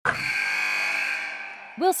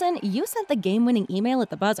Wilson, you sent the game-winning email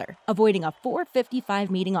at the buzzer, avoiding a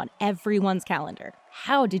 4:55 meeting on everyone's calendar.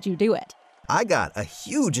 How did you do it? I got a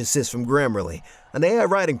huge assist from Grammarly, an AI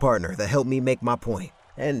writing partner that helped me make my point.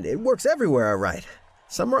 And it works everywhere I write.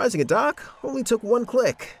 Summarizing a doc only took one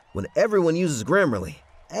click. When everyone uses Grammarly,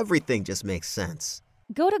 everything just makes sense.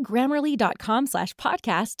 Go to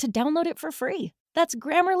Grammarly.com/podcast to download it for free. That's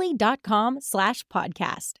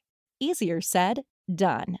Grammarly.com/podcast. Easier said,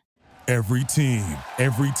 done. Every team,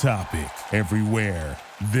 every topic, everywhere.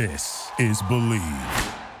 This is Believe.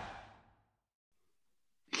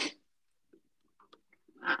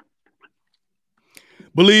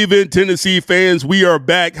 Believe in Tennessee fans, we are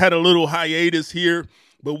back. Had a little hiatus here,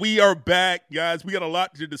 but we are back, guys. We got a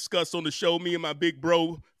lot to discuss on the show. Me and my big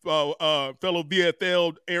bro, fellow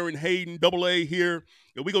VFL, Aaron Hayden, AA here.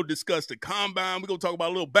 And we're going to discuss the combine. We're going to talk about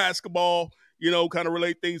a little basketball, kind of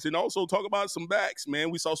relate things, and also talk about some backs,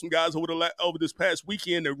 man. We saw some guys over this past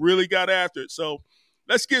weekend that really got after it. So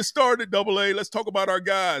let's get started, AA. Let's talk about our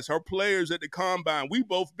guys, our players at the combine. We've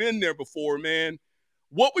both been there before, man.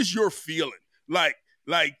 What was your feeling? Like,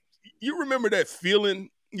 you remember that feeling,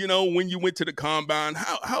 when you went to the combine?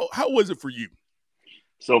 How was it for you?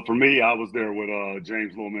 So for me, I was there with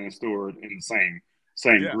James Little Man Stewart in the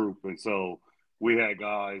same group. And so we had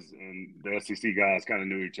guys, and the SEC guys kind of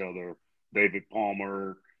knew each other. David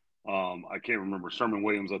Palmer, I can't remember. Sherman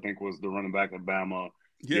Williams, I think, was the running back at Bama.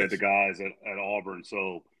 Yes. You had the guys at Auburn.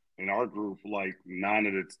 So in our group, like nine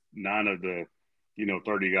of the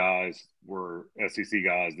 30 guys were SEC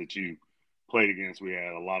guys that you played against. We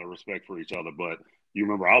had a lot of respect for each other. But you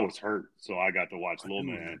remember I was hurt, so I got to watch Little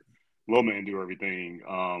Man do everything.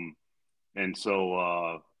 And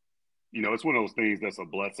so, it's one of those things that's a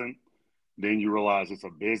blessing. Then you realize it's a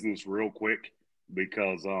business real quick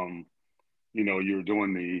because, you're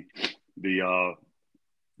doing the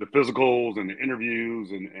physicals and the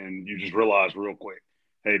interviews and you just realize real quick,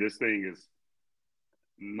 hey, this thing is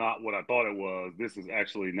not what I thought it was. This is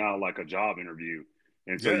actually now like a job interview.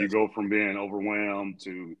 And so you go from being overwhelmed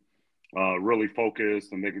to really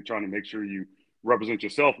focused and trying to make sure you represent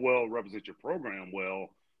yourself well, represent your program well,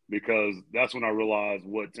 because that's when I realized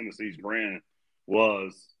what Tennessee's brand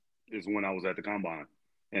is when I was at the combine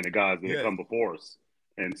and the guys that had come before us.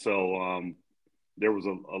 And so there was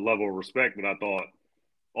a level of respect that I thought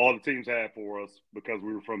all the teams had for us because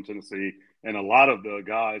we were from Tennessee, and a lot of the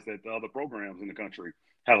guys at the other programs in the country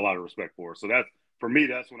had a lot of respect for us. So for me,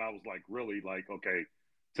 that's when I was like, really like, okay,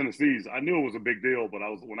 Tennessee's, I knew it was a big deal, but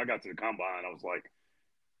when I got to the combine, I was like,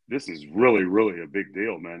 this is really, really a big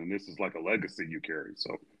deal, man. And this is like a legacy you carry.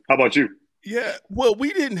 So how about you? Yeah, well,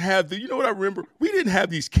 we didn't have what I remember? We didn't have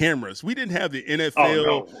these cameras. We didn't have the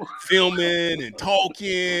NFL filming and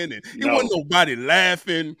talking, and it wasn't nobody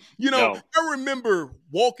laughing. I remember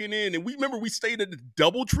walking in, and we stayed at the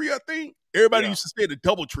DoubleTree, I think. Everybody used to stay at the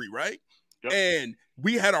DoubleTree, right? Yep. And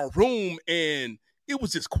we had our room, and it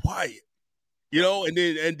was just quiet,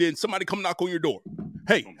 and then somebody come knock on your door.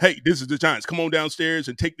 Hey, this is the Giants. Come on downstairs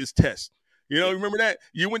and take this test. Remember that?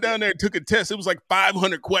 You went down there and took a test. It was like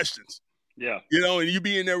 500 questions. Yeah. And you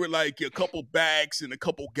be in there with like a couple backs and a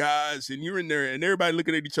couple guys, and you're in there and everybody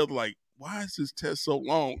looking at each other like, why is this test so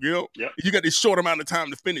long? Yep. You got this short amount of time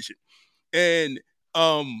to finish it. And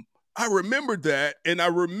I remembered that. And I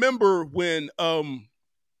remember when,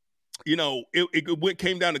 it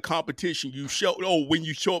came down to competition. When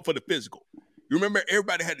you show up for the physical. You remember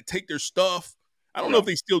everybody had to take their stuff. I don't know if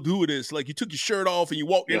they still do this. Like you took your shirt off and you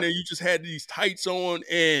walked in there, you just had these tights on,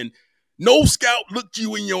 and no scout looked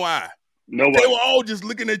you in your eye. Nobody. They were all just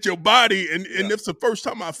looking at your body, and it's the first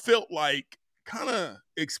time I felt like kind of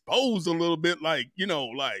exposed a little bit, like,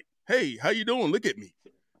 hey, how you doing? Look at me.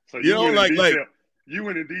 So you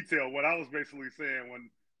went in detail. What I was basically saying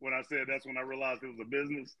when I said that's when I realized it was a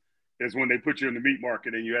business is when they put you in the meat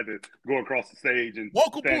market and you had to go across the stage and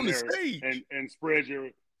walk up on the stage and spread your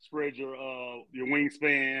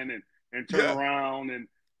wingspan and turn around and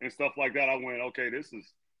stuff like that. I went, okay, this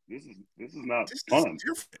is not fun.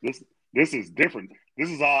 This is different. This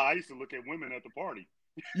is how I used to look at women at the party.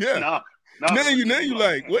 Yeah. Now you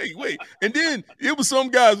like, wait. And then it was some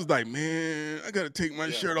guys was like, man, I got to take my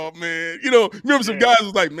shirt off, man. Remember some guys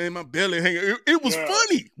was like, man, my belly hanging. It was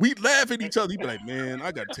funny. We'd laugh at each other. He'd be like, man,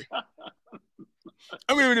 I got to take. I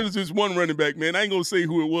remember there was this one running back, man. I ain't going to say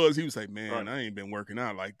who it was. He was like, man, I ain't been working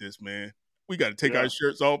out like this, man. We got to take our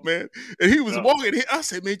shirts off, man. And he was walking. I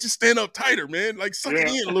said, man, just stand up tighter, man. Like suck it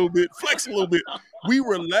in a little bit, flex a little bit. We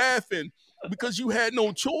were laughing because you had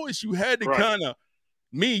no choice. You had to kind of,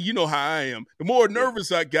 me, you know how I am. The more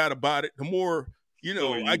nervous I got about it, the more,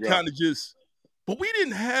 I kind of just, but we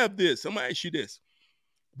didn't have this. I'm going to ask you this.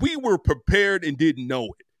 we were prepared and didn't know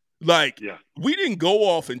it. Like, we didn't go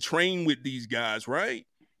off and train with these guys, right?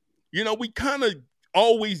 You know, we kind of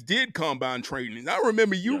always did combine training. I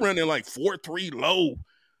remember you running like 4.3 low,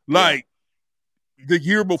 like the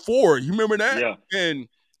year before. You remember that? Yeah. And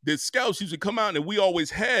the scouts used to come out, and we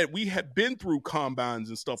had been through combines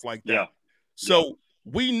and stuff like that. Yeah. So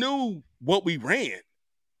we knew what we ran.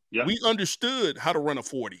 Yeah. We understood how to run a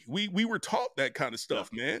 40. We were taught that kind of stuff,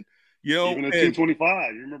 man. You know, even at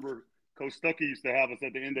 225. You remember Coach Stuckey used to have us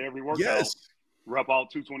at the end of every workout rep out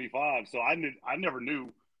 225. So I never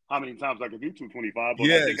knew how many times I could do 225, but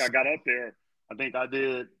I think I got up there. I think I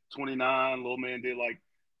did 29. Little man did like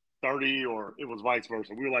 30, or it was vice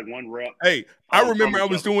versa. We were like one rep. Hey, I remember I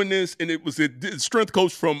was doing this, and it was a strength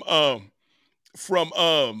coach from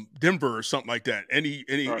Denver or something like that, and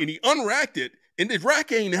he unracked it, and the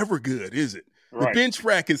rack ain't ever good, is it? The bench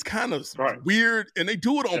rack is kind of weird, and they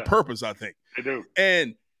do it on purpose, I think. They do.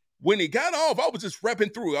 And when he got off, I was just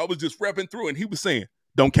repping through, and he was saying,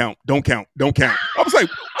 "Don't count, don't count, don't count." I was like,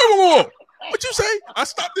 whoa. What you say? I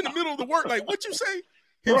stopped in the middle of the work, like, what you say?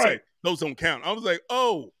 He was like, those don't count. I was like,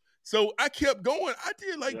 oh. So I kept going. I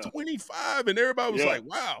did like 25, and everybody was like,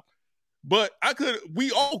 wow. But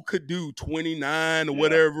we all could do 29 or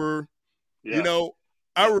whatever. Yeah. You know,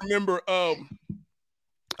 I remember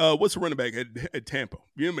what's the running back at Tampa?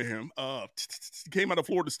 You remember him? Came out of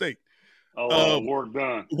Florida State. Warwick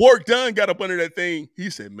Dunn. Warwick Dunn got up under that thing. He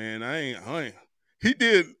said, man, I ain't. He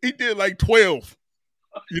did like 12.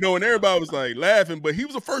 You know, and everybody was like laughing, but he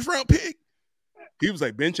was a first round pick. He was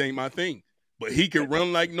like, bench ain't my thing. But he can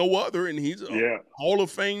run like no other, and he's a Hall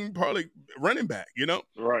of Fame probably running back, you know?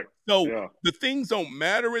 Right. So the things don't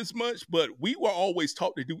matter as much, but we were always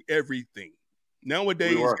taught to do everything.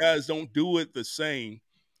 Nowadays, guys don't do it the same.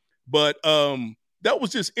 But that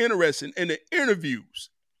was just interesting. And the interviews,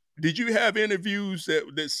 did you have interviews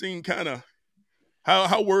that seemed kind of –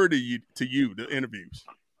 how were they to you, the interviews?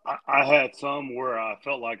 I had some where I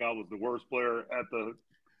felt like I was the worst player at the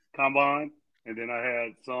combine. And then I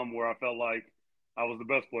had some where I felt like I was the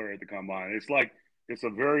best player at the combine. It's like it's a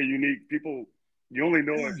very unique people. You only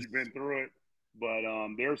know if you've been through it. But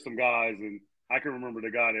there's some guys, and I can remember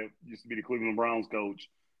the guy that used to be the Cleveland Browns coach,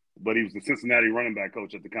 but he was the Cincinnati running back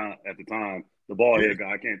coach at the time. The bald head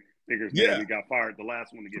guy. I can't think of his name. He got fired, the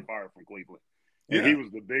last one to get fired from Cleveland. And he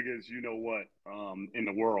was the biggest, you know what, in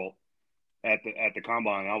the world at the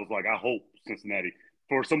combine. And I was like, I hope Cincinnati,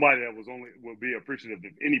 for somebody that would be appreciative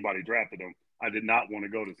if anybody drafted him. I did not want to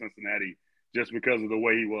go to Cincinnati just because of the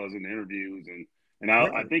way he was in the interviews. And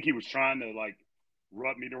I think he was trying to, like,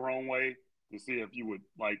 rub me the wrong way to see if you would,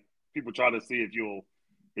 like, people try to see if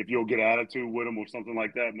you'll get attitude with him or something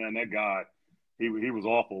like that. Man, that guy, he was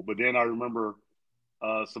awful. But then I remember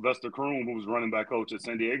Sylvester Croom, who was running back coach at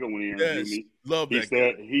San Diego when he interviewed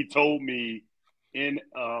me. He told me in,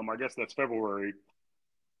 I guess that's February,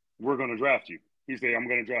 we're going to draft you. He said, I'm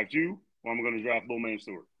going to draft you, or I'm going to draft Vols Men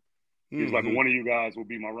Stewart. He was like, one of you guys will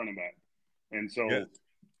be my running back. And so,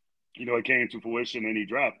 you know, it came to fruition, and he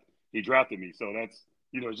drafted me. So that's,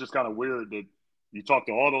 you know, it's just kind of weird that you talk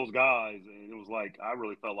to all those guys, and it was like, I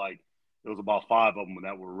really felt like it was about 5 of them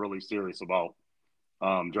that were really serious about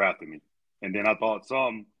drafting me. And then I thought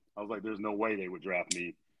I was like, there's no way they would draft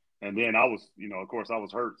me. And then I was, you know, of course I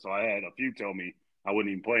was hurt. So I had a few tell me I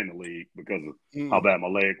wouldn't even play in the league because of how bad my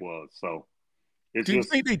leg was. So do you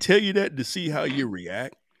think they tell you that to see how you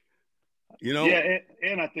react? You know? Yeah,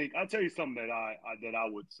 and I think I'll tell you something that I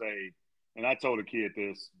would say, and I told a kid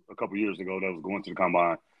this a couple years ago that was going to the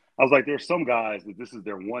combine. I was like, there's some guys that this is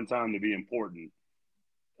their one time to be important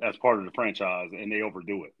as part of the franchise, and they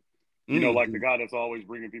overdo it. You know, like the guy that's always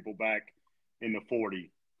bringing people back in the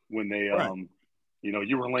 40 when they, you know,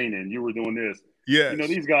 you were leaning, you were doing this. Yes. You know,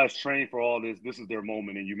 these guys train for all this. This is their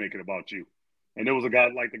moment, and you make it about you. And there was a guy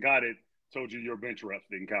like the guy that told you your bench reps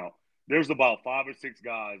didn't count. There's about 5 or 6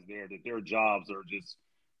 guys there that their jobs are just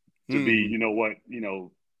to be, you know what, you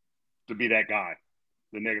know, to be that guy,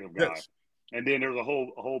 the negative guy. Yes. And then there's a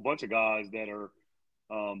whole bunch of guys that are,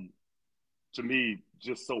 to me,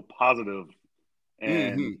 just so positive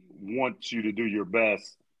and want you to do your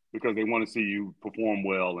best because they want to see you perform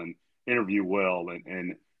well and interview well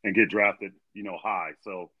and get drafted, you know, high.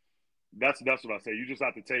 So that's what I say. You just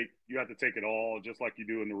have to take it all just like you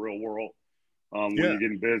do in the real world. When you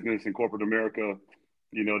get in business in corporate America,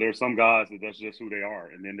 you know, there's some guys that's just who they are.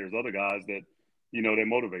 And then there's other guys that, you know, they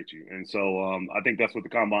motivate you. And so I think that's what the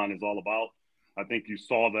combine is all about. I think you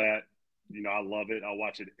saw that. You know, I love it. I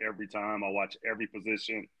watch it every time. I watch every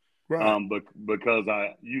position. Right. Because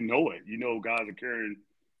you know it. You know, guys are carrying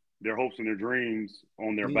their hopes and their dreams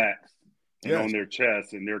on their backs and on their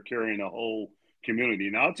chests, and they're carrying a whole community.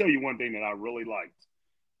 And I'll tell you one thing that I really liked.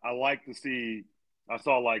 I like to see. I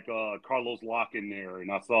saw like Carlos Locke in there,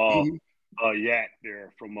 and I saw Yak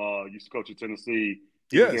there from used to coach at Tennessee.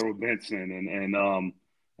 He was there with Benson,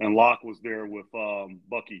 and Locke was there with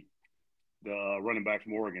Bucky, the running back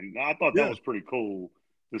from Oregon. Now, I thought that was pretty cool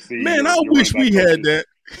to see. Man, I wish we had that.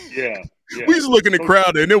 Yeah. We just look in the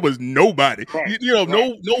crowd and there was nobody. Right,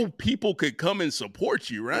 no people could come and support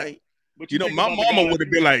you, right? Yeah. But my mama would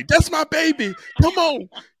have been like, "That's my baby. Come on."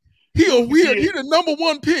 He the number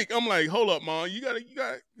one pick. I'm like, hold up, Mom. You gotta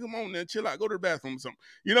come on now, chill out, go to the bathroom or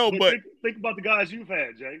something. But think about the guys you've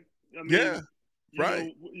had, Jay. I mean,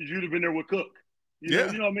 right. You'd have been there with Cook. You know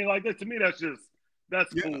what I mean? Like that to me, that's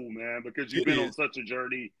cool, man, because you've been on such a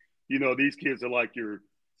journey. These kids are like your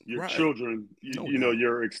children,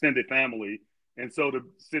 your extended family. And so to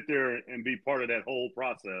sit there and be part of that whole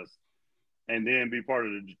process and then be part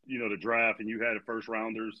of the draft, and you had the first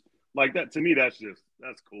rounders like that, to me, that's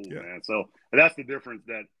cool, man. So that's the difference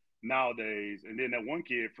that nowadays. And then that one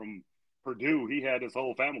kid from Purdue, he had his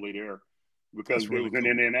whole family there because it was in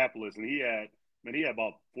Indianapolis, and he had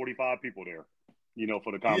about 45 people there,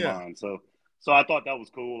 for the combine. So I thought that was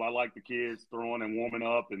cool. I like the kids throwing and warming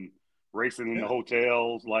up and racing in the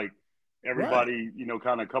hotels, like everybody,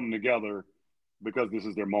 kind of coming together because this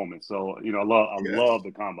is their moment. So, I love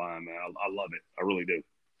the combine, man. I love it. I really do.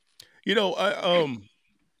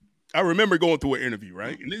 I remember going through an interview,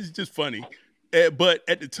 right? And this is just funny. But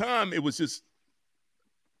at the time, it was just,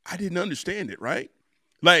 I didn't understand it, right?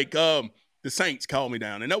 Like the Saints called me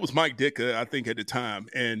down, and that was Mike Ditka, I think, at the time.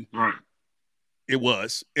 And it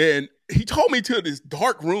was. And he told me to this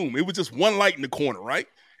dark room. It was just one light in the corner, right?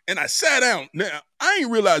 And I sat down. Now, I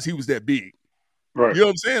didn't realize he was that big. Right. You know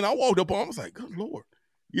what I'm saying? I walked up on him. I was like, good Lord.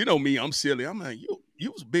 You know me, I'm silly. I'm like,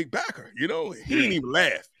 you was a big backer. He didn't even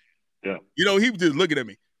laugh. Yeah. He was just looking at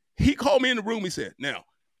me. He called me in the room. He said, now,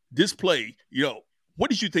 this play, what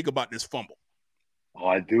did you think about this fumble? Oh,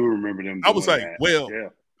 I do remember them. I was like,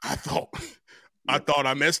 I thought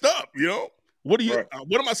I messed up, What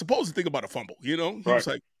am I supposed to think about a fumble? He was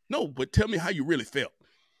like, no, but tell me how you really felt.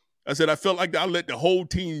 I said, I felt like I let the whole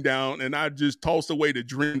team down, and I just tossed away the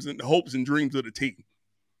dreams and the hopes and dreams of the team.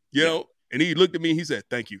 And he looked at me and he said,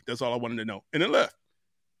 thank you. That's all I wanted to know. And then left.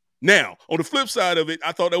 Now, on the flip side of it,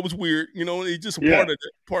 I thought that was weird. It's just a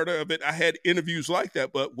part of it. I had interviews like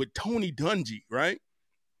that, but with Tony Dungy, right?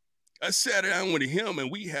 I sat down with him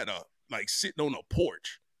and we had sitting on a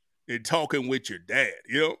porch and talking with your dad,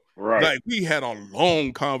 Right. Like we had a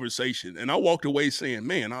long conversation, and I walked away saying,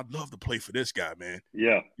 man, I'd love to play for this guy, man.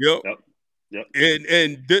 Yeah. Yep. Yep.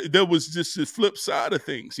 And there was just the flip side of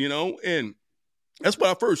things, and that's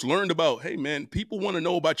what I first learned about. Hey, man, people want to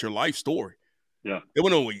know about your life story. Yeah. They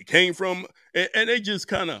want to know where you came from, and they just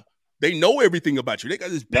they know everything about you. They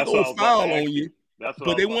got this big old file on you,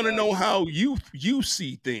 but they want to know how you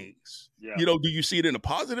see things. Yeah. Do you see it in a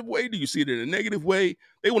positive way? Do you see it in a negative way?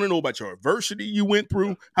 They want to know about your adversity you went through.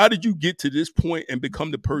 Yeah. How did you get to this point and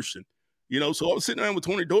become the person? So I was sitting down with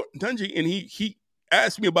Tony Dungy, and he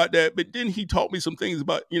asked me about that, but then he taught me some things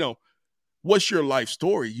about, what's your life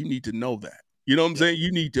story? You need to know that. You know what I'm saying?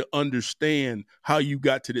 You need to understand how you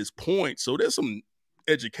got to this point. So there's some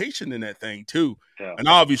education in that thing too. Yeah. And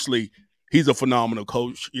obviously he's a phenomenal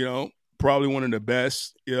coach, probably one of the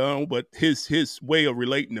best, but his way of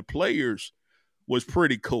relating to players was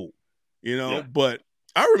pretty cool, but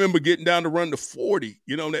I remember getting down to run the 40,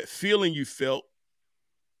 that feeling you felt.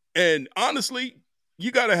 And honestly,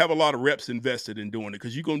 you got to have a lot of reps invested in doing it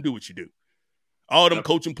because you're going to do what you do. All them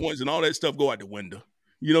coaching points and all that stuff go out the window.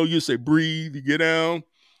 You say breathe, you get down,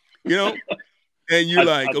 and you're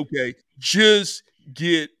like, okay, just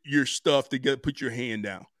get your stuff together, put your hand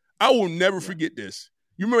down. I will never forget this.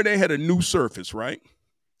 You remember they had a new surface, right?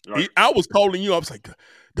 I was calling you. I was like,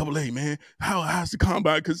 Double A, man, how's the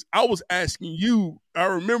combine? Because I was asking you. I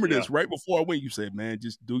remember this right before I went. You said, man,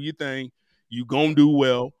 just do your thing. You gonna do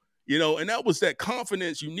well, and that was that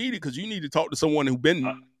confidence you needed because you need to talk to someone who's been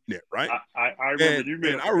there, right? I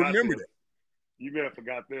remember. I remember that. You may have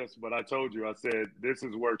forgot this, but I told you, I said, this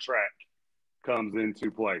is where track comes into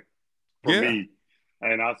play for me.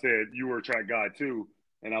 And I said, you were a track guy too.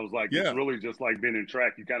 And I was like, it's really just like being in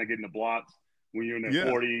track. You kind of get in the blocks when you're in that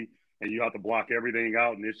 40 and you have to block everything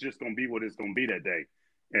out. And it's just going to be what it's going to be that day.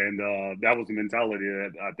 And that was the mentality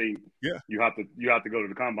that I think you have to go to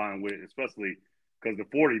the combine with, especially because the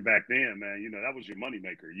 40 back then, man, that was your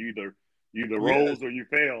moneymaker. You either rose or you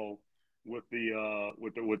fail with the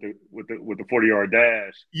 40-yard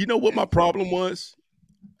dash. You know what my problem was?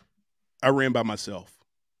 I ran by myself.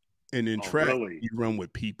 And in track, you run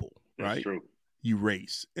with people, right? That's true. You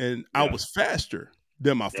race. And I was faster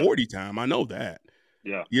than my 40 time. I know that.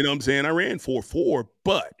 Yeah. You know what I'm saying? I ran 4.4,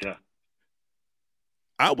 but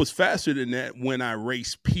I was faster than that when I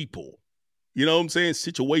raced people. You know what I'm saying?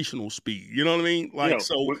 Situational speed. You know what I mean? Like,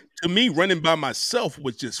 to me, running by myself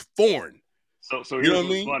was just foreign. So you know here's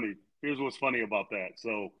what's funny. Here's what's funny about that.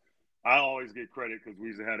 So I always get credit because we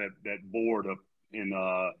used to have that board up in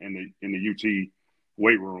the UT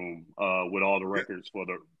weight room with all the records for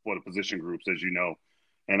the position groups, as you know.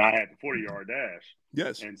 And I had the 40-yard dash.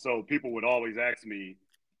 Yes. And so people would always ask me,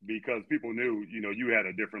 because people knew, you had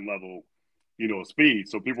a different level, of speed.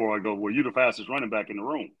 So people were like, "Well, you're the fastest running back in the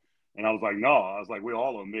room." And I was like, "No." I was like, "We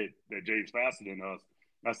all admit that Jay's faster than us."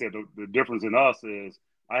 I said, the difference in us is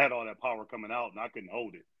I had all that power coming out and I couldn't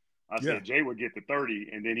hold it. I said Jay would get to 30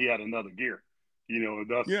 and then he had another gear.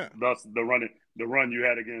 Thus the run you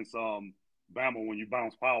had against Bama when you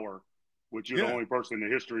bounced power, which you're the only person in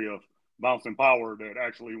the history of bouncing power that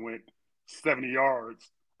actually went 70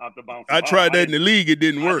 yards out the bounce. I tried that in the league. It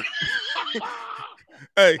didn't work.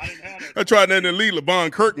 Hey, I tried that in the league.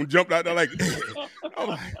 LeVon Kirkman jumped out there like, I'm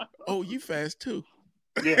like, oh, you fast too.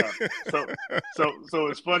 Yeah. So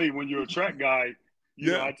it's funny when you're a track guy.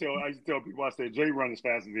 I used to tell people, I said, Jay run as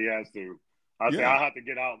fast as he has to. I said, I have to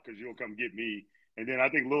get out because you'll come get me. And then I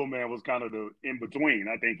think Lil Man was kind of the in between.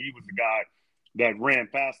 I think he was the guy that ran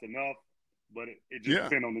fast enough, but it just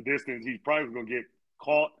depended on the distance. He probably was going to get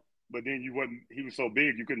caught, but then he was so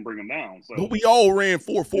big you couldn't bring him down. So, but we all ran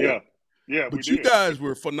 4.4. Yeah, but you guys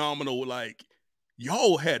were phenomenal. Like,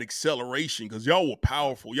 y'all had acceleration because y'all were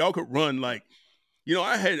powerful. Y'all could run like,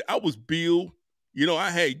 I was built. I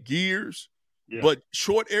had gears. Yeah. But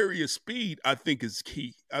short area speed, I think, is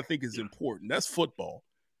key. I think is important. That's football.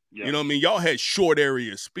 Yeah. You know what I mean? Y'all had short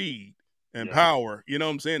area speed and power. You know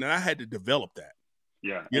what I'm saying? And I had to develop that.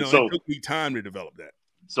 Yeah. It took me time to develop that.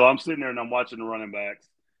 So I'm sitting there and I'm watching the running backs.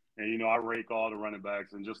 And, I rake all the running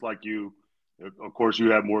backs. And just like you, of course,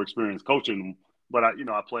 you have more experience coaching them. But,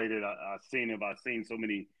 I played it. I've seen it. I've seen so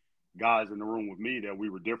many guys in the room with me that we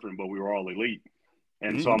were different, but we were all elite.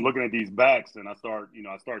 And so I'm looking at these backs and I start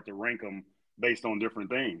to rank them based on different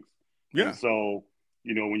things. Yeah. And so,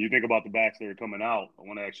 when you think about the backs that are coming out, I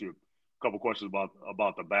want to ask you a couple questions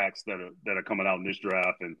about the backs that are coming out in this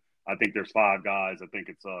draft. And I think there's 5 guys. I think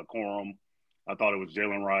it's Corum. I thought it was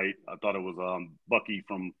Jalen Wright. I thought it was Bucky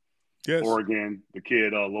from Oregon, the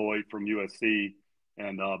kid Lloyd from USC,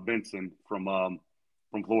 and Benson from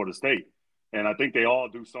Florida State. And I think they all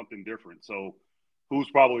do something different. So who's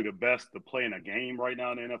probably the best to play in a game right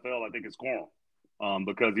now in the NFL? I think it's Corum.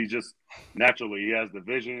 Because he just naturally, he has the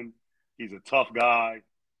vision. He's a tough guy.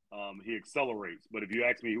 He accelerates. But if you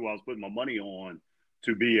ask me who I was putting my money on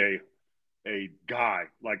to be a guy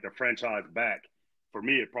like the franchise back, for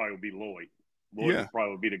me, it probably would be Lloyd. Lloyd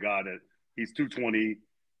probably would be the guy that he's 220,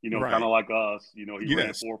 kind of like us. He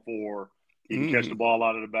ran 4.4. He can catch the ball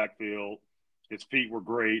out of the backfield. His feet were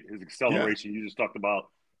great. His acceleration, you just talked about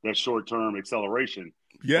that short-term acceleration.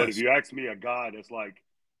 Yes. But if you ask me a guy that's like,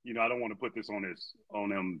 I don't want to put this on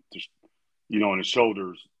him, on his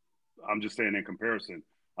shoulders. I'm just saying in comparison.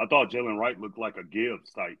 I thought Jalen Wright looked like a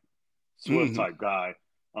Gibbs type, Swift type guy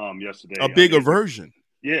yesterday. A bigger version.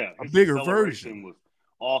 Yeah. A bigger version was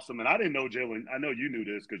awesome. And I didn't know Jalen. I know you knew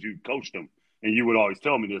this because you coached him. And you would always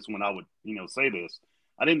tell me this when I would, say this.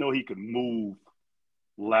 I didn't know he could move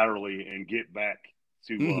laterally and get back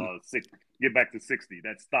to 60.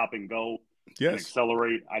 That stop and go and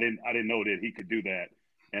accelerate. I didn't know that he could do that.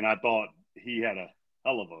 And I thought he had a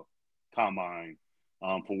hell of a combine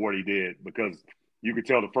for what he did, because you could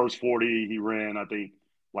tell the first 40 he ran, I think,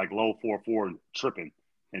 like low 4.4 and tripping.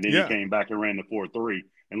 And then he came back and ran the 4.3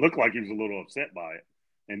 and looked like he was a little upset by it.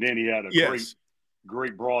 And then he had a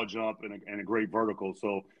great broad jump and a great vertical.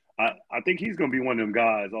 So I think he's going to be one of them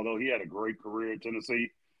guys, although he had a great career at Tennessee.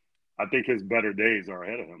 I think his better days are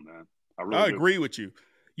ahead of him, man. I agree with you.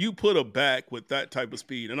 You put a back with that type of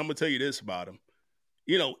speed, and I'm going to tell you this about him.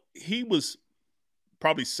 He was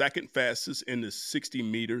probably second fastest in the 60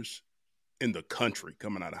 meters in the country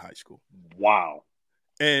coming out of high school. Wow.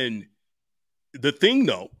 And the thing,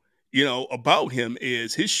 though, about him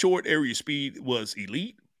is his short area speed was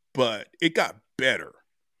elite, but it got better.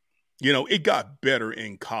 It got better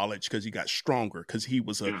in college because he got stronger, because he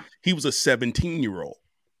was a 17-year-old,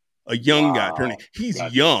 a young guy turning. He's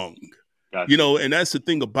young, and that's the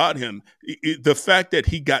thing about him. The fact that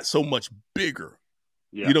he got so much bigger.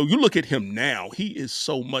 Yeah. You look at him now, he is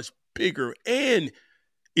so much bigger. And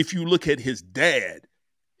if you look at his dad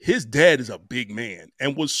is a big man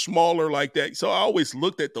and was smaller like that. So I always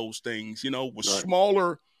looked at those things, was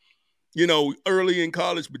smaller, early in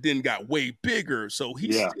college, but then got way bigger. So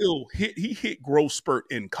he still hit growth spurt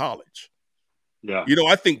in college. Yeah.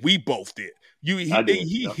 I think we both did.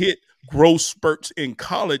 He hit growth spurts in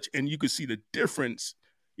college, and you could see the difference,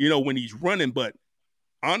 when he's running. But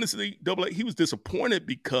honestly, Double A, he was disappointed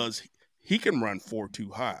because he can run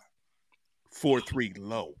 4.2 high, 4.3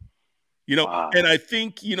 low. Wow. And I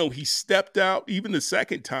think, he stepped out, even the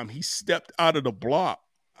second time, he stepped out of the block,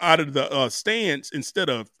 out of the stance instead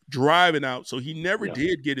of driving out. So he never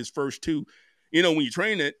did get his first two. When you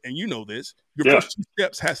train it, and this, your first two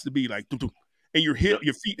steps has to be like, and your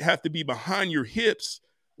feet have to be behind your hips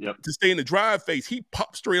to stay in the drive phase. He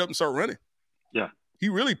popped straight up and started running. Yeah. He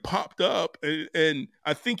really popped up, and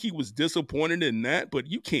I think he was disappointed in that, but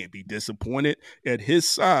you can't be disappointed at his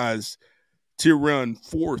size to run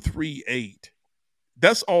 4.38.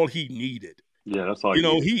 That's all he needed. Yeah, that's all he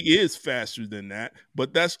needed. He is faster than that,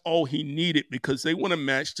 but that's all he needed because they want to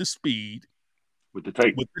match the speed with the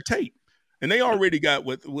tape. And they already got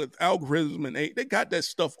with algorithm and they got that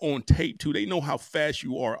stuff on tape too. They know how fast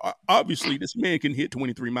you are. Obviously, this man can hit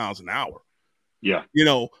 23 miles an hour. Yeah.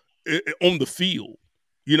 On the field,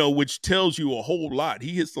 which tells you a whole lot.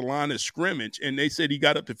 He hits the line of scrimmage, and they said he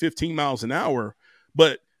got up to 15 miles an hour.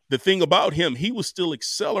 But the thing about him, he was still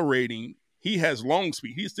accelerating. He has long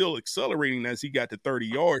speed. He's still accelerating as he got to 30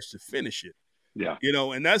 yards to finish it. Yeah.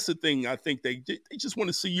 And that's the thing. I think they just want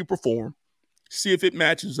to see you perform, see if it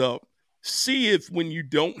matches up. See if when you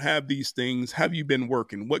don't have these things, have you been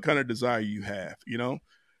working? What kind of desire you have,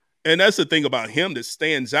 And that's the thing about him that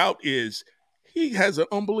stands out is he has an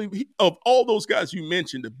unbelievable – of all those guys you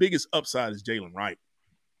mentioned, the biggest upside is Jalen Wright.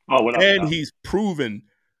 Oh, and he's proven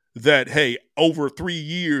that, hey, over 3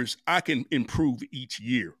 years, I can improve each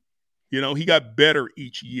year. He got better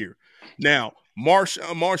each year. Now,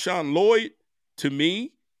 Marshawn Lloyd, to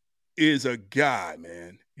me, is a guy,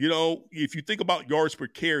 man. If you think about yards per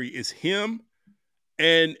carry, it's him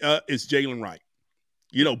and it's Jalen Wright.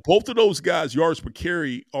 Both of those guys, yards per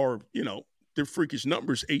carry are, they're freakish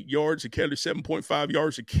numbers, 8 yards a carry, 7.5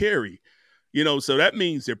 yards a carry. So that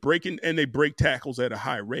means they're breaking and they break tackles at a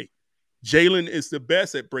high rate. Jalen is the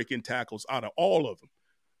best at breaking tackles out of all of them.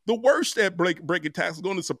 The worst at breaking tackles is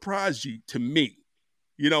going to surprise you to me.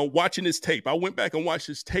 Watching this tape. I went back and watched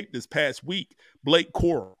this tape this past week. Blake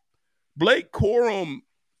Corum. Blake Corum,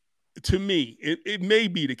 to me, it may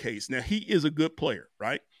be the case. Now, he is a good player,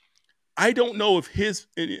 right? I don't know if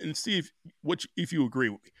and see if you agree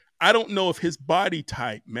with me. I don't know if his body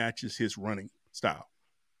type matches his running style.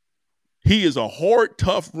 He is a hard,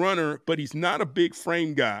 tough runner, but he's not a big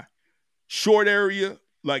frame guy. Short area,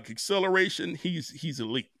 like acceleration, he's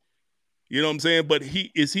elite. You know what I'm saying? But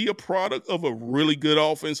is he a product of a really good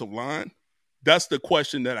offensive line? That's the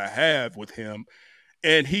question that I have with him.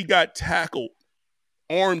 And he got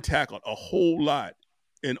arm tackled a whole lot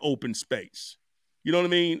in open space. You know what I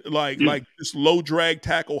mean? Like this low drag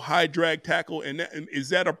tackle, high drag tackle. And is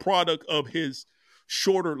that a product of his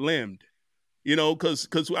shorter limbed?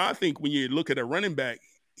 Because I think when you look at a running back,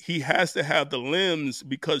 he has to have the limbs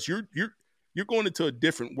because you're going into a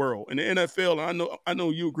different world. In the NFL, I know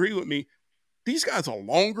you agree with me. These guys are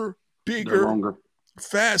longer, bigger,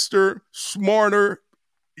 faster, smarter,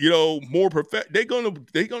 more perfect. They're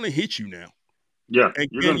gonna hit you now. Yeah. And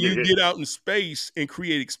can you get out in space and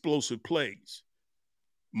create explosive plays?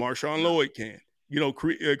 Marshawn Lloyd can,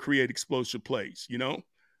 create explosive plays,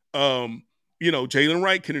 Jalen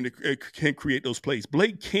Wright can create those plays.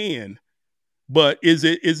 Blake can, but is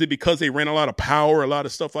it because they ran a lot of power, a lot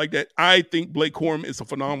of stuff like that? I think Blake Corum is a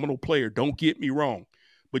phenomenal player. Don't get me wrong.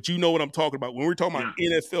 But you know what I'm talking about. When we're talking about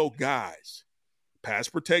NFL guys, pass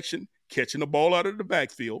protection, catching the ball out of the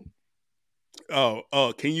backfield,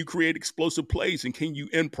 can you create explosive plays and can you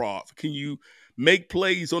improv? Can you make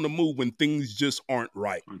plays on the move when things just aren't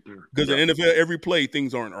right? Because in the NFL, every play,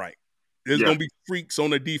 things aren't right. There's going to be freaks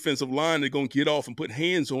on the defensive line that are going to get off and put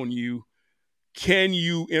hands on you. Can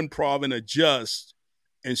you improv and adjust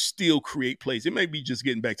and still create plays? It may be just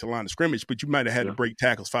getting back to the line of scrimmage, but you might have had to break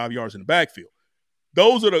tackles 5 yards in the backfield.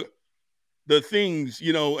 Those are the things,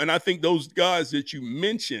 and I think those guys that you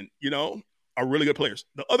mentioned, are really good players.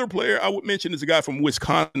 The other player I would mention is a guy from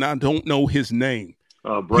Wisconsin. I don't know his name.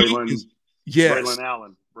 Braylon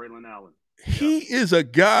Allen. He is a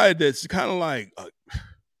guy that's kind of like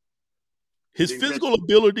his physical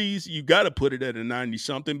abilities, you got to put it at a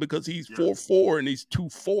 90-something because he's 4'4" and he's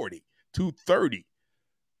 240, 230.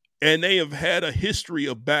 And they have had a history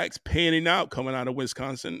of backs panning out coming out of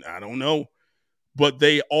Wisconsin. I don't know. But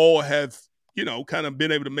they all have, kind of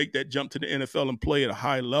been able to make that jump to the NFL and play at a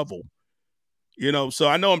high level. So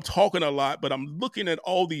I know I'm talking a lot, but I'm looking at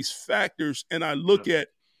all these factors and I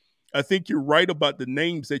think you're right about the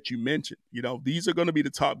names that you mentioned. These are going to be the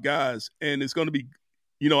top guys and it's going to be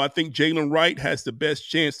I think Jalen Wright has the best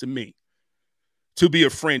chance to me to be a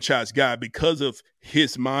franchise guy because of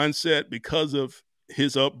his mindset, because of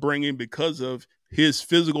his upbringing, because of his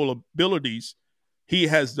physical abilities. He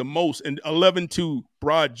has the most, and 11-2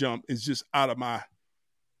 broad jump is just out of my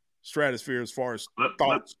stratosphere as far as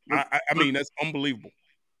thoughts. I mean, that's unbelievable.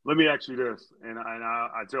 Let me ask you this, and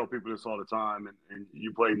I tell people this all the time, and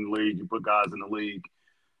you played in the league, you put guys in the league,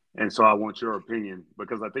 and so I want your opinion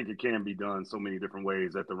because I think it can be done so many different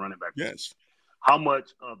ways at the running back. Yes. How much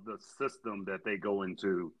of the system that they go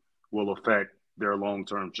into will affect their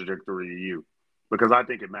long-term trajectory to you? Because I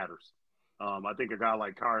think it matters. I think a guy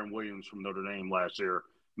like Kyron Williams from Notre Dame last year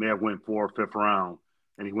may have went 4th, 5th round,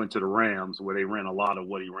 and he went to the Rams where they ran a lot of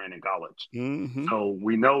what he ran in college. Mm-hmm. So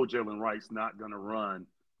we know Jalen Wright's not going to run.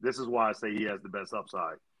 This is why I say he has the best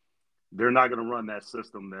upside. They're not going to run that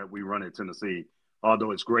system that we run at Tennessee.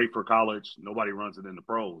 Although it's great for college, nobody runs it in the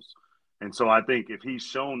pros. And so I think if he's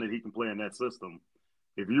shown that he can play in that system,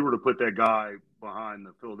 if you were to put that guy behind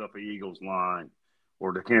the Philadelphia Eagles line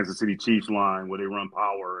or the Kansas City Chiefs line where they run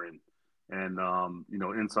power and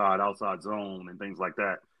inside, outside zone and things like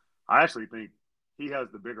that, I actually think he has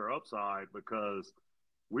the bigger upside because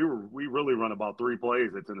we really run about 3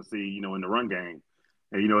 plays at Tennessee, in the run game.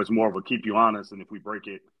 And, it's more of a keep you honest, and if we break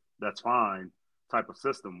it, that's fine type of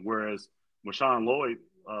system. Whereas Marshawn Lloyd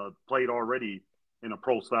played already in a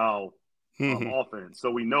pro-style offense.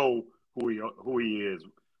 So we know who he is.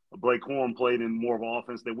 Blake Corum played in more of an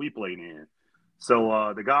offense that we played in.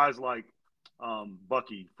 So the guys like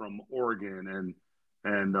Bucky from Oregon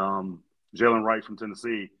and Jalen Wright from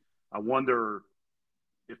Tennessee, I wonder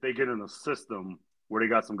if they get in a system where they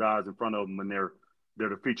got some guys in front of them and they're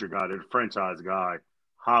the feature guy, they're the franchise guy,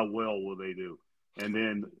 how well will they do? And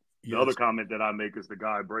then the other comment that I make is the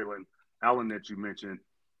guy, Braylon Allen, that you mentioned.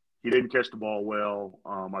 He didn't catch the ball well.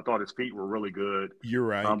 I thought his feet were really good. You're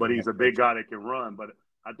right. But he's a big guy that can run. But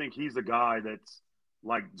I think he's a guy that's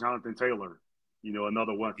like Jonathan Taylor,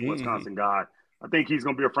 another Wisconsin guy. I think he's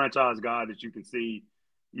going to be a franchise guy that you can see,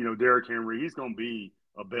 Derrick Henry. He's going to be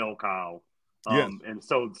a bell cow. And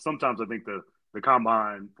so sometimes I think the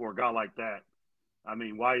combine for a guy like that, I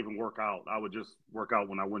mean, why even work out? I would just work out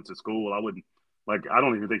when I went to school. I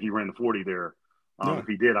don't even think he ran the 40 there. If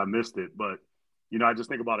he did, I missed it. But, I just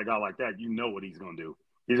think about a guy like that. You know what he's going to do.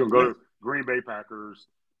 He's going to go to Green Bay Packers,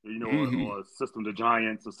 or a system to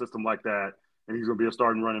Giants, a system like that. And he's going to be a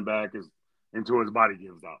starting running back until his body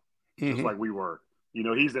gives out, just like we were.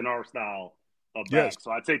 He's in our style of back.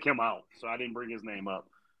 So I take him out. So I didn't bring his name up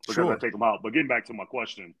because I take him out. But getting back to my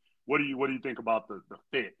question, what do you think about the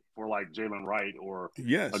fit for like Jalen Wright or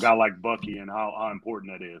a guy like Bucky and how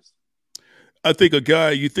important that is? I think a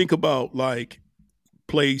guy, you think about like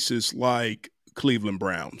places like Cleveland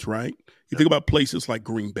Browns, right? You think about places like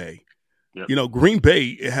Green Bay. Yep. Green Bay,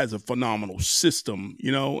 it has a phenomenal system,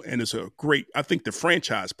 and it's I think the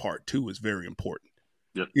franchise part too is very important.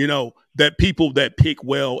 Yep. That people that pick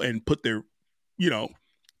well and put their,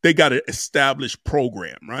 they got an established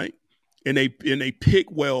program, right? And they pick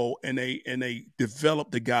well and they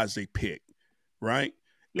develop the guys they pick, right?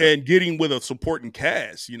 Yeah. And getting with a supporting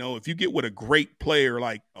cast, if you get with a great player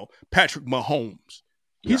like Patrick Mahomes,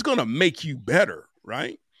 he's going to make you better,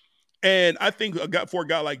 right? And I think for a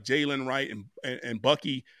guy like Jalen Wright and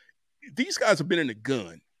Bucky, these guys have been in the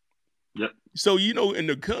gun. Yep. So, in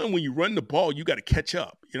the gun, when you run the ball, you got to catch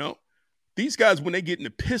up, These guys, when they get in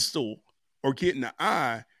the pistol or get in the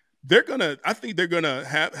eye, I think they're gonna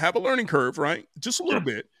have a learning curve, right? Just a little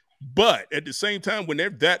bit. But at the same time, when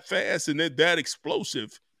they're that fast and they're that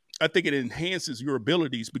explosive, I think it enhances your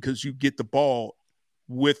abilities because you get the ball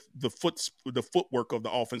with the footwork of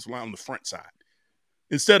the offensive line on the front side.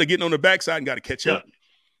 Instead of getting on the backside and got to catch up.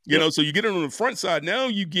 So you get it on the front side. Now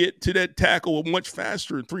you get to that tackle much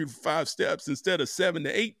faster in 3 to 5 steps instead of 7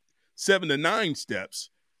 to 8, 7 to 9 steps.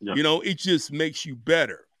 It just makes you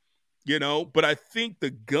better. But I think the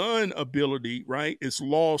gun ability, right, is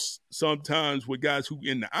lost sometimes with guys who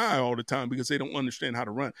in the eye all the time because they don't understand how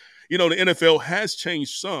to run. The NFL has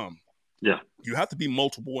changed some. Yeah. You have to be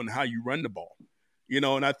multiple in how you run the ball,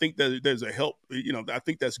 and I think that there's a help, I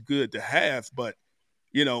think that's good to have. But,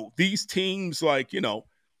 these teams like,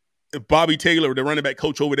 Bobby Taylor, the running back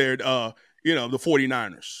coach over there, the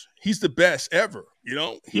 49ers, he's the best ever.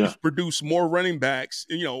 He's produced more running backs,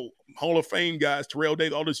 Hall of Fame guys, Terrell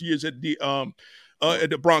Davis, all those years at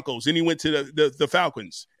the Broncos. And he went to the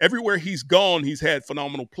Falcons. Everywhere he's gone, he's had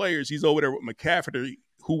phenomenal players. He's over there with McCaffrey,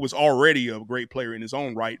 who was already a great player in his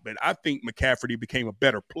own right. But I think McCaffrey became a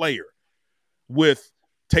better player with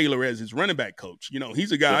Taylor as his running back coach.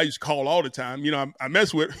 He's a guy I used to call all the time. I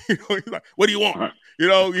mess with, he's like, what do you want?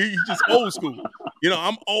 He's just old school.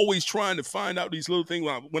 I'm always trying to find out these little things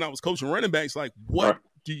when I was coaching running backs, like what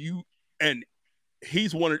do you, and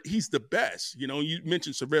he's the best. You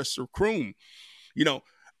mentioned Sylvester Croom.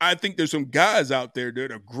 I think there's some guys out there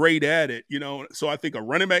that are great at it, so I think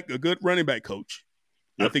a good running back coach,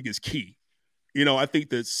 I think is key. I think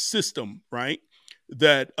the system, right,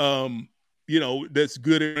 that, that's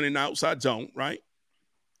good at running outside zone, right?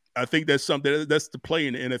 I think that's something that's the play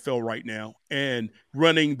in the NFL right now, and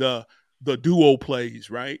running the duo plays,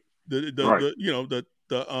 right? The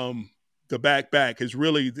back is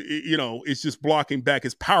really, it's just blocking back.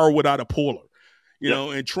 It's power without a puller,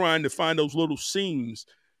 and trying to find those little seams.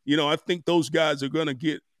 I think those guys are going to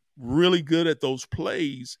get really good at those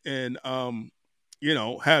plays and,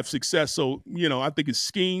 have success. So, I think it's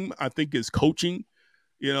scheme. I think it's coaching.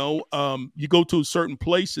 You go to certain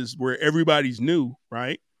places where everybody's new,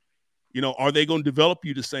 right? Are they going to develop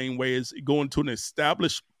you the same way as going to an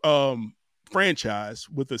established franchise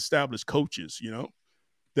with established coaches,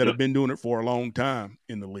 that have been doing it for a long time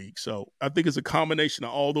in the league? So I think it's a combination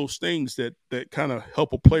of all those things that kind of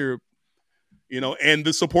help a player, and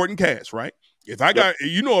the supporting cast, right? If I got,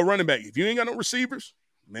 a running back, if you ain't got no receivers,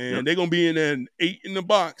 man, they're going to be in there 8 in the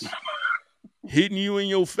box, hitting you in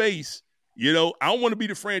your face. I don't want to be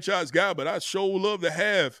the franchise guy, but I sure love to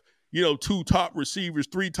have, 2 top receivers,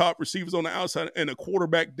 3 top receivers on the outside, and a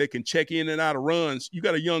quarterback that can check in and out of runs. You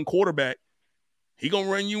got a young quarterback, he going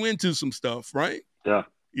to run you into some stuff, right? Yeah.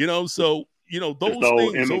 So, those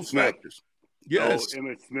things, those factors. Yes.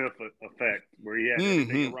 Emmitt Smith effect, where he had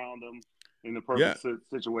everything around him in the perfect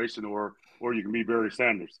situation, or you can be Barry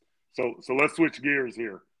Sanders. So let's switch gears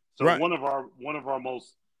here. So one of our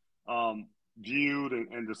most viewed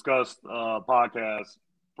and discussed podcasts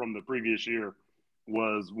from the previous year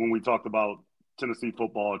was when we talked about Tennessee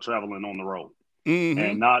football traveling on the road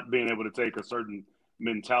and not being able to take a certain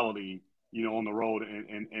mentality, on the road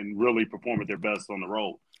and really perform at their best on the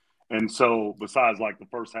road. And so besides like the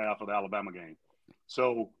first half of the Alabama game.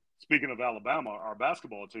 So speaking of Alabama, our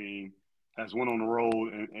basketball team has went on the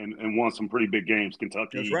road and won some pretty big games.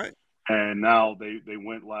 Kentucky. That's right. And now they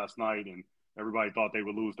went last night, and everybody thought they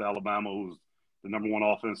would lose to Alabama, who's the number 1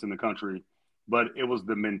 offense in the country. But it was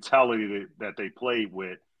the mentality that they played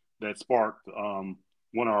with that sparked one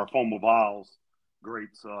of our former Vols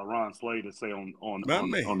greats, Ron Slade, to say on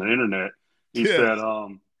the internet. He said,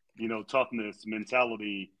 toughness,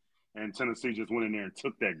 mentality, and Tennessee just went in there and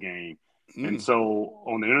took that game. And so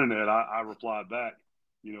on the internet, I replied back,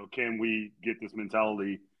 can we get this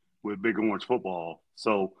mentality with Big Orange football?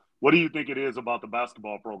 So what do you think it is about the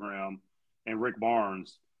basketball program and Rick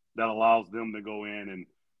Barnes that allows them to go in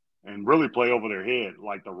and really play over their head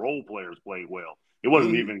like the role players played well? It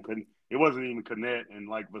wasn't even Connett and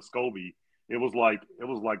like Vescovi. It was like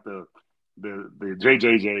the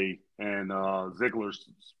JJJ and Ziegler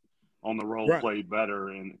on the road played better,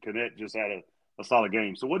 and Connett just had a solid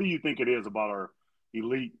game. So what do you think it is about our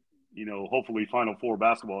elite, hopefully Final Four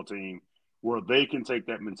basketball team where they can take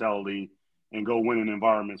that mentality and go win in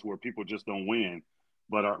environments where people just don't win,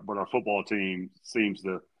 but our football team seems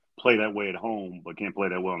to play that way at home but can't play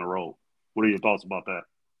that well on the road? What are your thoughts about that?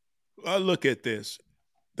 I look at this.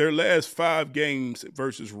 Their last 5 games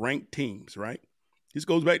versus ranked teams, right? This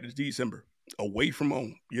goes back to December, away from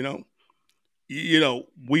home,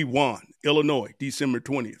 we won. Illinois, December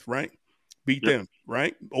 20th, right? Beat them,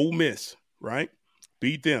 right? Ole Miss, right?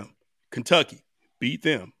 Beat them. Kentucky, beat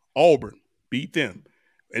them. Auburn, beat them.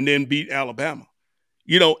 And then beat Alabama.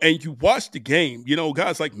 And you watch the game,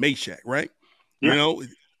 guys like Meshack, right? Yeah.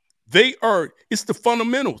 It's the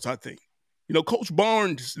fundamentals, I think. Coach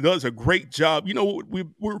Barnes does a great job.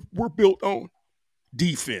 We're built on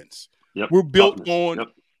defense. Yep. We're built on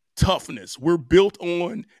toughness. We're built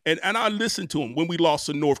on, and I listened to him when we lost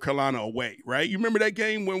to North Carolina away, right? You remember that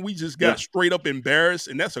game when we just got straight up embarrassed,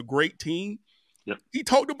 and that's a great team. Yep. He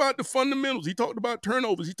talked about the fundamentals. He talked about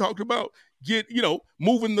turnovers. He talked about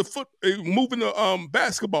moving the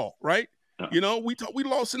basketball, right? Yeah. We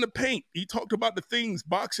lost in the paint. He talked about the things,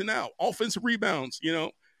 boxing out, offensive rebounds,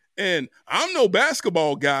 And I'm no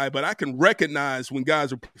basketball guy, but I can recognize when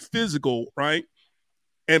guys are physical, right?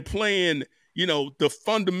 And playing, the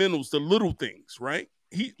fundamentals, the little things, right?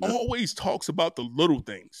 He always talks about the little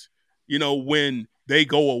things, when they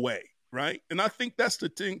go away, right? And I think that's the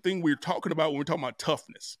thing we're talking about when we're talking about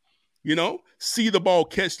toughness. See the ball,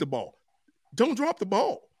 catch the ball. Don't drop the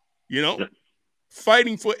ball,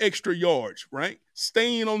 Fighting for extra yards, right?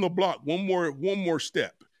 Staying on the block, one more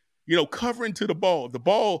step. Covering to the ball. If the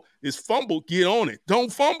ball is fumbled, get on it.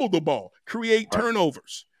 Don't fumble the ball. Create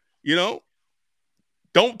turnovers.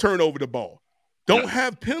 Don't turn over the ball. Don't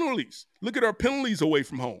have penalties. Look at our penalties away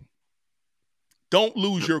from home. Don't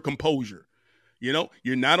lose your composure. You know,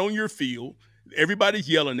 you're not on your field. Everybody's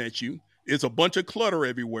yelling at you. It's a bunch of clutter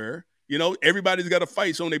everywhere. You know, everybody's got to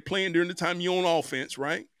fight. So when they're playing during the time you're on offense,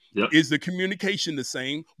 right? Yep. Is the communication the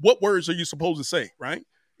same? What words are you supposed to say, right?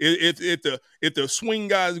 If the swing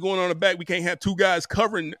guy is going on the back, we can't have two guys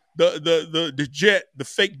covering the jet, the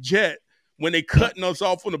fake jet, when they cutting us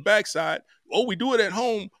off on the backside. Oh, we do it at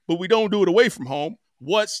home, but we don't do it away from home.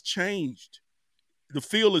 What's changed? The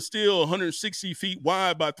field is still 160 feet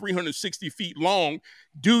wide by 360 feet long.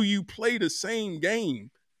 Do you play the same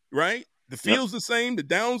game, right? The field's the same. The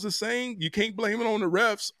down's the same. You can't blame it on the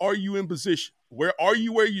refs. Are you in position? Where are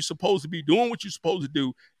you where you're supposed to be, doing what you're supposed to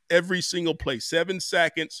do every single play? 7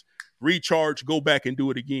 seconds, recharge, go back and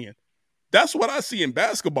do it again. That's what I see in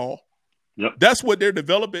basketball. Yep. That's what they're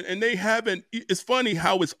developing. And they haven't – it's funny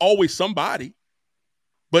how it's always somebody,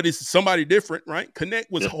 but it's somebody different, right? Connect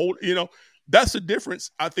was that's the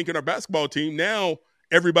difference, I think, in our basketball team. Now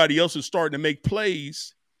everybody else is starting to make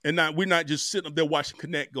plays, and we're not just sitting up there watching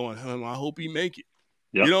Connect going, I hope he make it.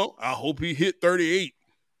 Yep. You know, I hope he hit 38.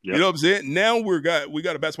 Yep. You know what I'm saying? Now we got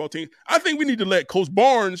a basketball team. I think we need to let Coach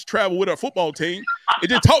Barnes travel with our football team and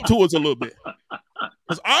just talk to us a little bit.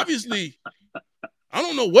 Because obviously, I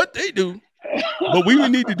don't know what they do, but we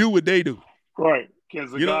need to do what they do. Right.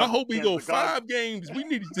 I hope we go 5 games. We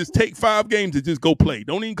need to just take 5 games and just go play.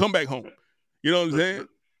 Don't even come back home. You know what I'm saying?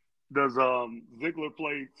 Does Ziegler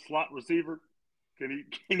play slot receiver? Can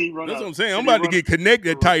he run? That's what I'm saying. I'm about to get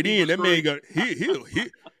connected at tight end. That man got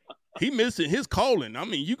he missing his calling. I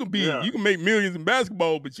mean, you can make millions in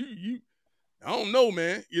basketball, but you I don't know,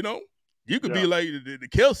 man. You know, you could be like the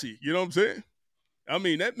Kelsey. You know what I'm saying? I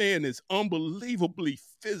mean, that man is unbelievably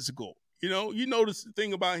physical. You know, you notice the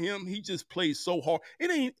thing about him, he just plays so hard.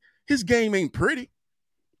 His game ain't pretty.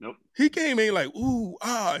 Nope. His game ain't like,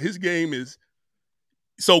 his game is.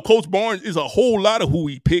 So Coach Barnes is a whole lot of who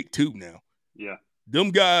he picked too now. Yeah.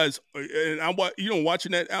 Them guys, and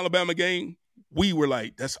watching that Alabama game, we were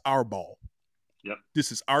like, that's our ball. Yep.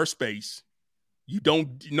 This is our space. You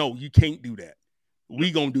can't do that.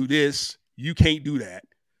 We gonna do this. You can't do that.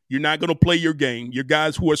 You're not gonna play your game. Your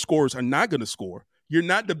guys who are scorers are not gonna score. You're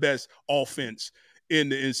not the best offense in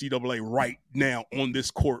the NCAA right now on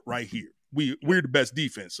this court right here. We're the best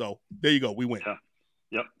defense. So there you go. We win. Yeah.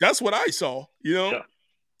 Yep. That's what I saw, you know. Yeah.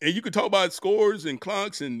 And you could talk about scores and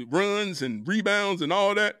clocks and runs and rebounds and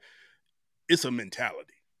all that. It's a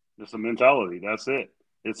mentality. It's a mentality. That's it.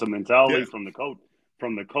 It's a mentality from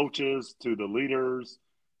the coaches to the leaders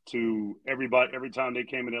to everybody. Every time they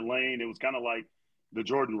came in that lane, it was kind of like the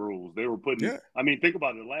Jordan rules. They were putting I mean, think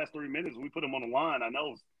about it. The last 3 minutes, we put them on the line, I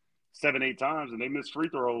know 7-8 times, and they missed free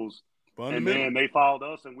throws. And then they fouled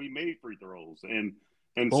us, and we made free throws. And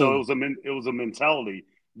so it was a mentality.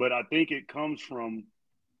 But I think it comes from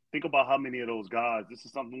 – think about how many of those guys – this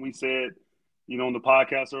is something we said, on the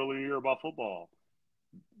podcast earlier about football.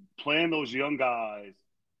 Playing those young guys,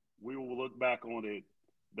 we will look back on it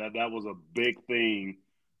that was a big thing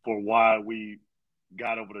for why we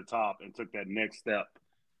got over the top and took that next step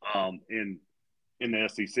in the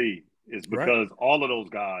SEC is because all of those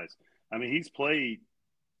guys – I mean, he's playing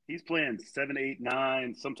 7, 8,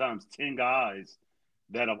 9, sometimes 10 guys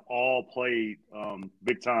that have all played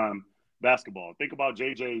big-time basketball. Think about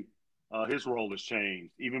JJ. His role has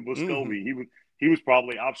changed. Even Buscovy, he was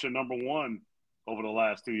probably option number 1 over the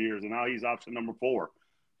last 2 years, and now he's option number 4.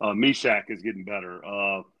 Mishak is getting better.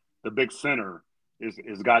 The big center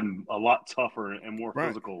is gotten a lot tougher and more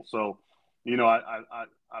physical. So,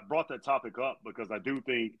 I brought that topic up because I do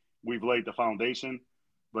think we've laid the foundation.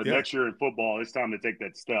 But next year in football, it's time to take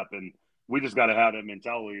that step, and we just got to have that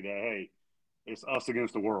mentality that, hey, it's us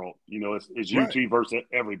against the world. It's UT versus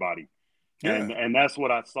everybody. Yeah. And that's what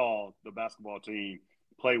I saw the basketball team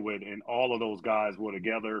play with, and all of those guys were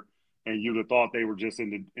together, and you'd have thought they were just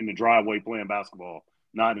in the driveway playing basketball,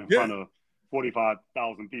 not in front of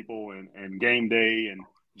 45,000 people and game day and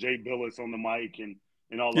Jay Billis on the mic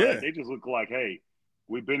and all that. They just look like, hey,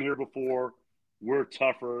 we've been here before, we're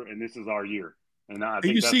tougher, and this is our year. And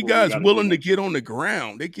you see guys willing to get on the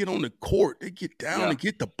ground. They get on the court. They get down and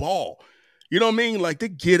get the ball. You know what I mean? Like, they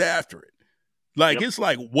get after it. Like, it's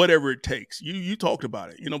like whatever it takes. You talked about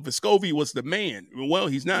it. Vescovi was the man. Well,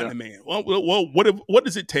 he's not the man. Well, what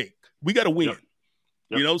does it take? We got to win.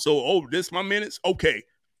 So, this my minutes? Okay.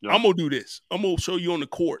 I'm going to do this. I'm going to show you on the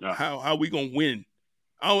court how we going to win.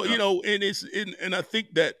 And I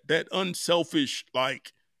think that unselfish,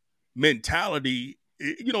 like, mentality,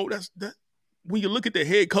 that. When you look at the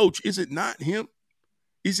head coach, is it not him?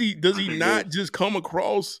 Does he not just come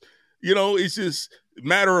across, it's just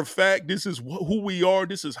matter of fact, this is who we are,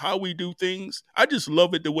 this is how we do things. I just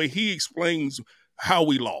love it the way he explains how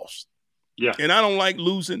we lost. Yeah. And I don't like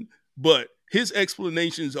losing, but his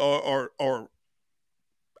explanations are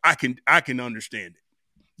I can understand it.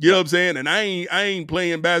 You know what I'm saying? And I ain't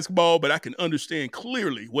playing basketball, but I can understand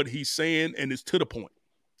clearly what he's saying, and it's to the point.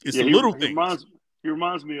 It's the little things. He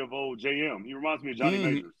reminds me of old JM. He reminds me of Johnny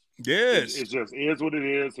Majors. Yes. It's just is what it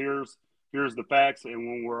is. Here's the facts. And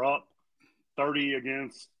when we're up 30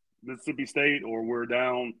 against Mississippi State or we're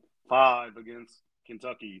down 5 against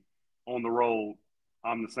Kentucky on the road,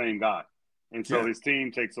 I'm the same guy. And so his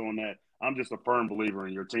team takes on that. I'm just a firm believer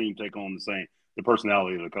in your team take on the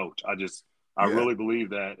personality of the coach. I really believe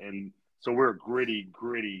that. And so we're a gritty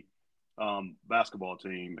basketball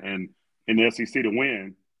team. And in the SEC to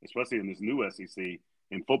win, especially in this new SEC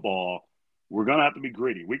in football, we're going to have to be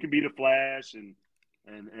gritty. We can be the flash and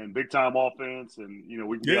big time offense. And,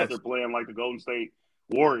 we can be out there playing like the Golden State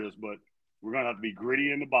Warriors, but we're going to have to be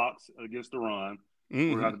gritty in the box against the run. We're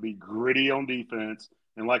going to have to be gritty on defense.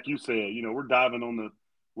 And like you said, we're diving on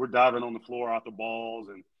the floor out the balls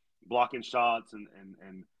and blocking shots and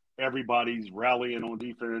everybody's rallying on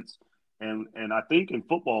defense. And I think in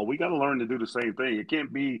football, we got to learn to do the same thing. It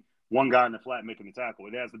can't be one guy in the flat making the tackle.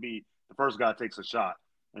 It has to be the first guy takes a shot,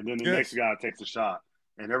 and then the next guy takes a shot,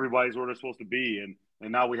 and everybody's where they're supposed to be.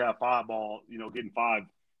 And now we have 5 ball, getting 5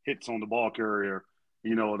 hits on the ball carrier,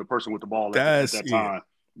 the person with the ball at that time.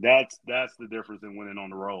 That's the difference in winning on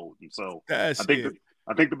the road. And so I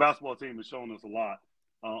think the basketball team has shown us a lot.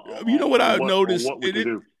 What I've noticed? What we can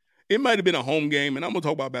do. It might have been a home game, and I'm going to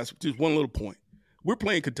talk about basketball. Just one little point. We're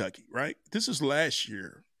playing Kentucky, right? This was last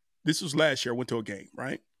year. I went to a game,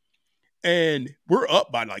 right? And we're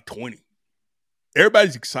up by like 20.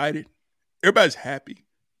 Everybody's excited. Everybody's happy.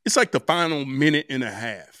 It's like the final minute and a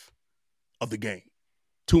half of the game,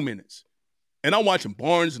 2 minutes. And I'm watching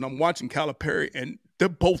Barnes and I'm watching Calipari, and they're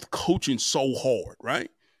both coaching so hard, right?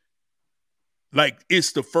 Like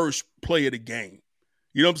it's the first play of the game.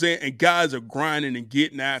 You know what I'm saying? And guys are grinding and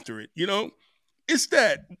getting after it. It's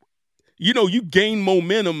that, you gain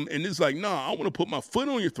momentum and it's like, I want to put my foot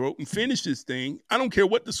on your throat and finish this thing. I don't care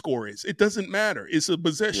what the score is. It doesn't matter. It's a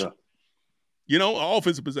possession. An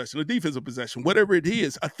offensive possession, a defensive possession, whatever it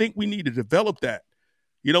is. I think we need to develop that.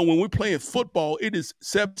 When we're playing football, it is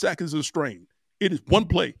 7 seconds of strain. It is one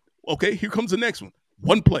play. Okay, here comes the next one.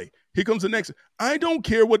 One play. Here comes the next one. I don't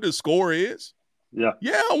care what the score is. Yeah,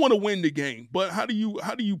 I want to win the game, but how do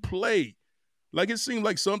you play? Like it seems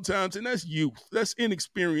like sometimes, and that's youth, that's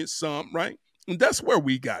inexperienced, right? And that's where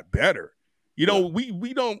we got better.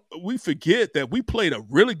 We forget that we played a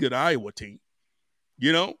really good Iowa team.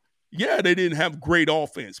 They didn't have great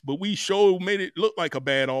offense, but we made it look like a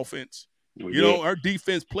bad offense. Our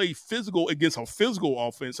defense played physical against a physical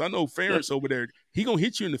offense. I know Ferentz over there, he gonna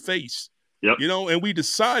hit you in the face. And we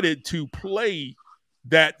decided to play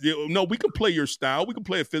that. We can play your style. We can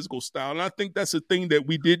play a physical style. And I think that's a thing that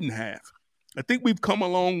we didn't have. I think we've come a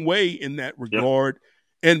long way in that regard.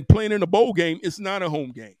 And playing in a bowl game is not a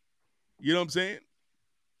home game. You know what I'm saying?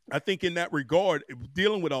 I think in that regard,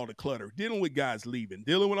 dealing with all the clutter, dealing with guys leaving,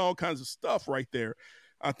 dealing with all kinds of stuff right there,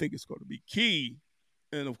 I think it's going to be key.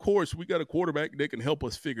 And, of course, we got a quarterback that can help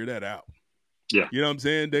us figure that out. Yeah. You know what I'm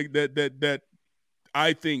saying? That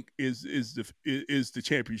I think is the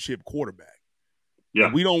championship quarterback. Yeah.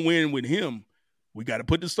 If we don't win with him, we got to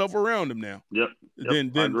put the stuff around him now. Yep.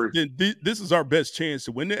 Then this is our best chance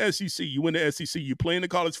to win the SEC. You win the SEC, you play in the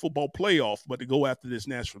college football playoff, but to go after this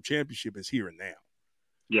national championship is here and now.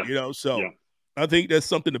 Yeah. I think that's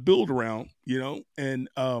something to build around, and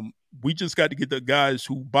we just got to get the guys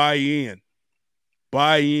who buy in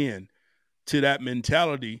to that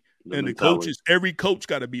mentality. The coaches, every coach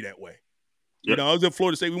got to be that way. Yep. I was at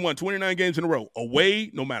Florida State. We won 29 games in a row.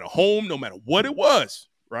 Away, no matter home, no matter what it was,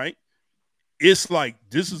 right? It's like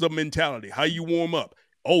this is a mentality. How you warm up.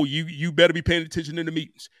 Oh, you better be paying attention in the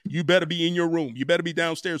meetings. You better be in your room. You better be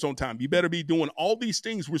downstairs on time. You better be doing all these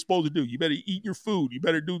things we're supposed to do. You better eat your food. You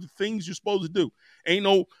better do the things you're supposed to do. Ain't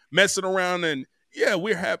no messing around and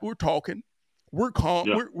we're happy. We're talking. We're calm.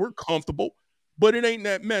 Yeah. We're comfortable. But it ain't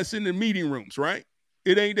that mess in the meeting rooms, right?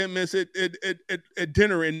 It ain't that mess at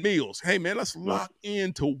dinner and meals. Hey, man, let's lock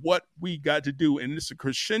into what we got to do. And it's a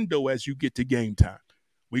crescendo as you get to game time.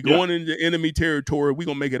 We going into enemy territory. We're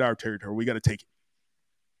going to make it our territory. We got to take it.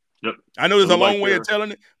 Yep. I know there's a long way of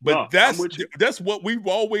telling it, but that's what we've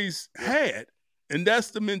always had. And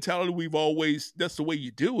that's the mentality that's the way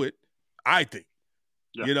you do it, I think.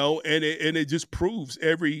 Yeah. And it just proves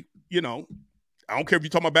every, I don't care if you're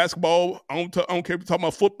talking about basketball, I don't care if you're talking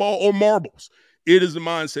about football or marbles. It is a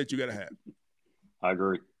mindset you got to have. I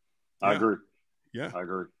agree. Yeah. I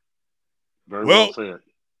agree. Very well said.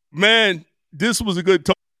 Man, this was a good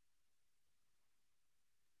talk.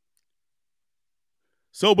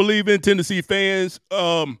 So Believe in Tennessee fans,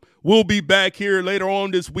 we'll be back here later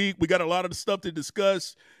on this week. We got a lot of stuff to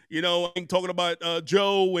discuss. You know, I'm talking about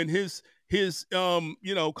Joe and his combine.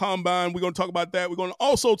 We're going to talk about that. We're going to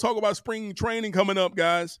also talk about spring training coming up,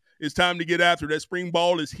 guys. It's time to get after that. Spring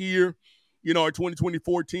ball is here. You know, our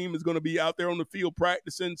 2024 team is going to be out there on the field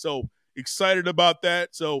practicing. So excited about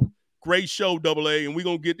that. So great show, AA. And we're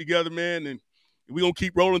going to get together, man, and we're going to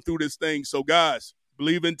keep rolling through this thing. So, guys,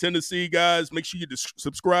 Believe in Tennessee, guys. Make sure you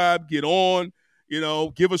subscribe, get on,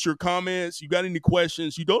 give us your comments. You got any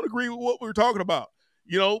questions? You don't agree with what we're talking about,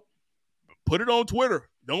 put it on Twitter.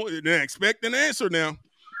 Don't expect an answer now.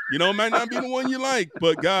 It might not be the one you like,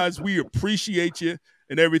 but guys, we appreciate you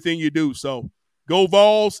and everything you do. So go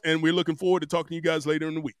Vols, and we're looking forward to talking to you guys later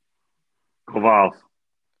in the week. Go Vols.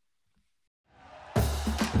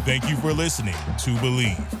 Thank you for listening to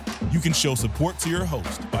Believe. You can show support to your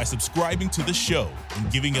host by subscribing to the show and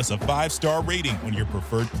giving us a 5-star rating on your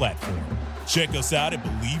preferred platform. Check us out at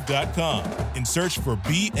Believe.com and search for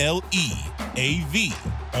BLEAV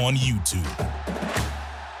on YouTube.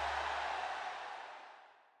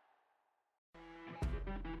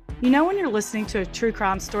 You know when you're listening to a true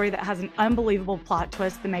crime story that has an unbelievable plot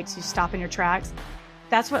twist that makes you stop in your tracks?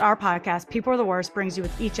 That's what our podcast, People Are the Worst, brings you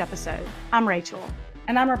with each episode. I'm Rachel.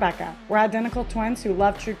 And I'm Rebecca. We're identical twins who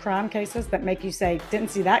love true crime cases that make you say, didn't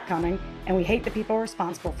see that coming, and we hate the people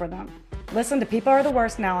responsible for them. Listen to People Are the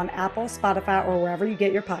Worst now on Apple, Spotify, or wherever you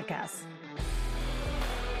get your podcasts.